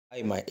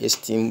Hi my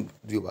esteemed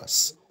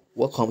viewers,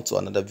 welcome to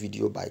another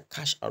video by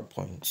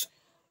CashoutPoint.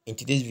 In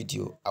today's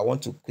video, I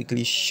want to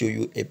quickly show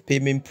you a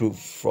payment proof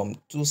from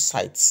two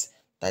sites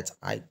that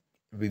I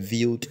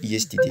revealed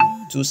yesterday,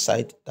 two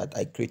sites that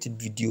I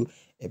created video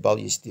about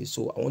yesterday.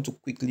 So I want to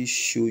quickly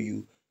show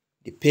you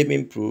the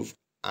payment proof,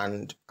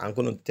 and I'm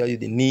going to tell you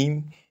the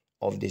name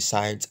of the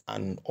site,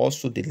 and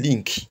also the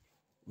link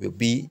will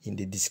be in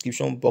the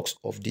description box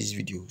of this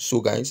video. So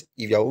guys,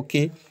 if you're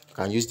okay, you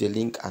can use the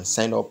link and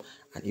sign up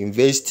and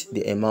invest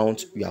the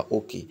amount you are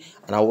okay.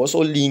 And I'll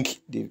also link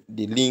the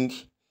link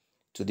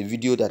to the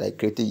video that I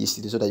created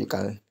yesterday so that you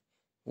can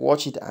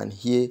watch it and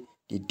hear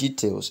the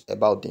details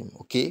about them,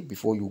 okay,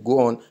 before you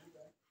go on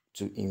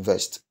to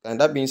invest. And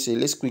that being said,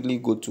 let's quickly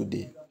go to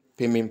the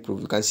payment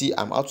proof. You can see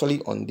I'm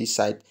actually on this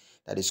site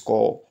that is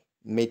called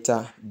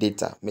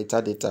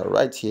Metadata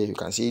right here. You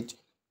can see it.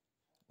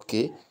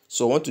 Okay,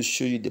 so I want to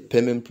show you the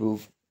payment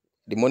proof,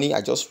 the money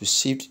I just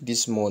received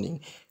this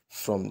morning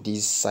from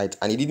this site,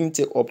 and it didn't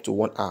take up to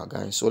 1 hour,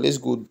 guys. So let's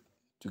go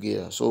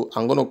together. So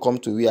I'm going to come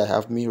to where I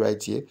have me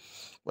right here.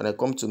 When I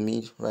come to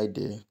me right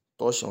there,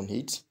 touch on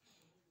it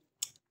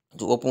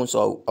to open.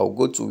 So I'll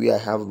go to where I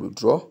have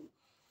withdraw.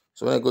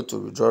 So when I go to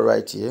withdraw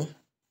right here,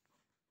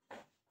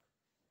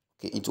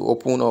 okay, it will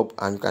open up,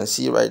 and you can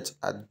see right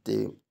at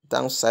the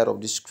downside of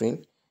the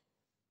screen,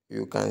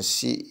 you can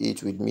see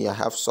it with me. I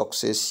have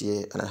success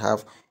here and I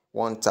have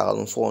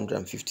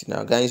 1,450.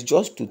 Now guys,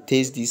 just to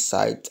test this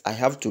site, I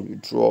have to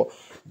withdraw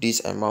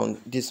this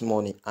amount this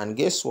morning, and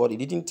guess what, it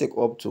didn't take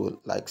up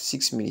to like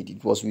 6 minutes.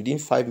 It was within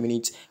 5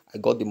 minutes I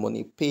got the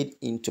money paid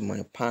into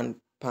my palm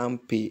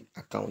pay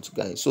account,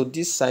 guys. So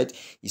this site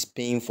is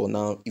paying for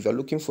now. If you're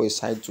looking for a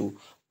site to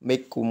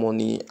make cool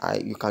money,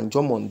 you can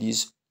jump on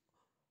this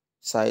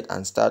site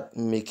and start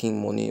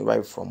making money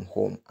right from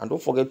home. And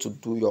don't forget to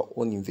do your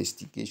own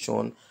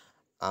investigation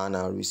and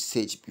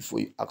research before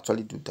you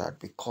actually do that,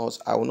 because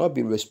I will not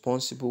be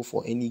responsible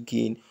for any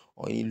gain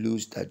or any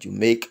lose that you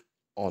make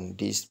on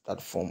this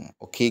platform.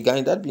 Okay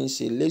guys, that being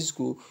said, let's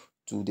go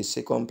to the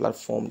second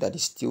platform that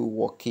is still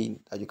working,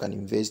 that you can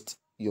invest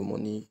your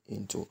money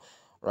into.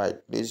 Right,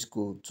 let's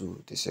go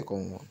to the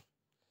second one.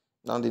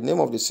 Now the name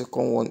of the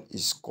second one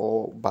is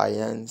called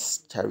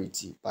Binance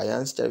Charity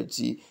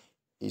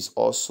is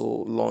also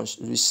launched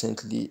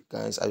recently,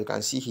 guys. As you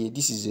can see here,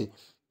 this is a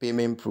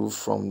payment proof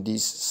from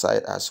this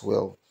site as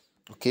well.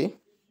 Okay,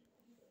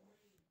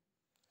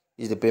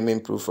 is the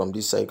payment proof from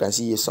this side. You can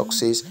see a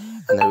success,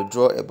 and I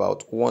withdraw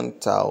about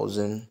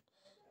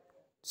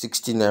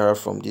 1,060 naira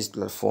from this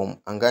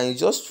platform. And guys,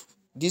 just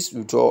this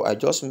withdrawal I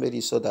just made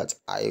it so that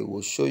I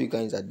will show you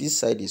guys that this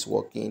side is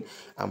working,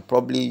 and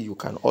probably you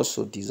can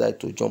also decide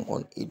to jump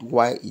on it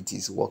while it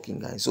is working,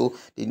 guys. So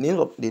the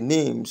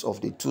names of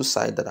the two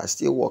sites that are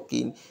still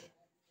working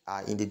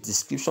are in the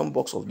description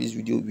box of this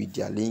video with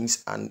their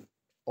links, and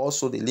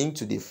also the link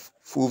to the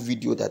full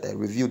video that I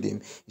reviewed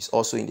them is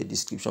also in the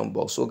description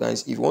box. So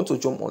guys, if you want to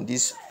jump on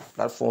this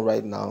platform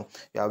right now,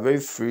 you are very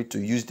free to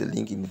use the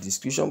link in the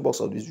description box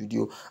of this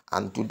video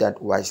and do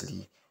that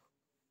wisely.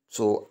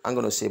 So I'm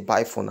gonna say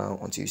bye for now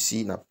until you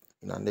see in our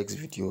next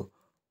video,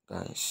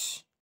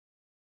 guys.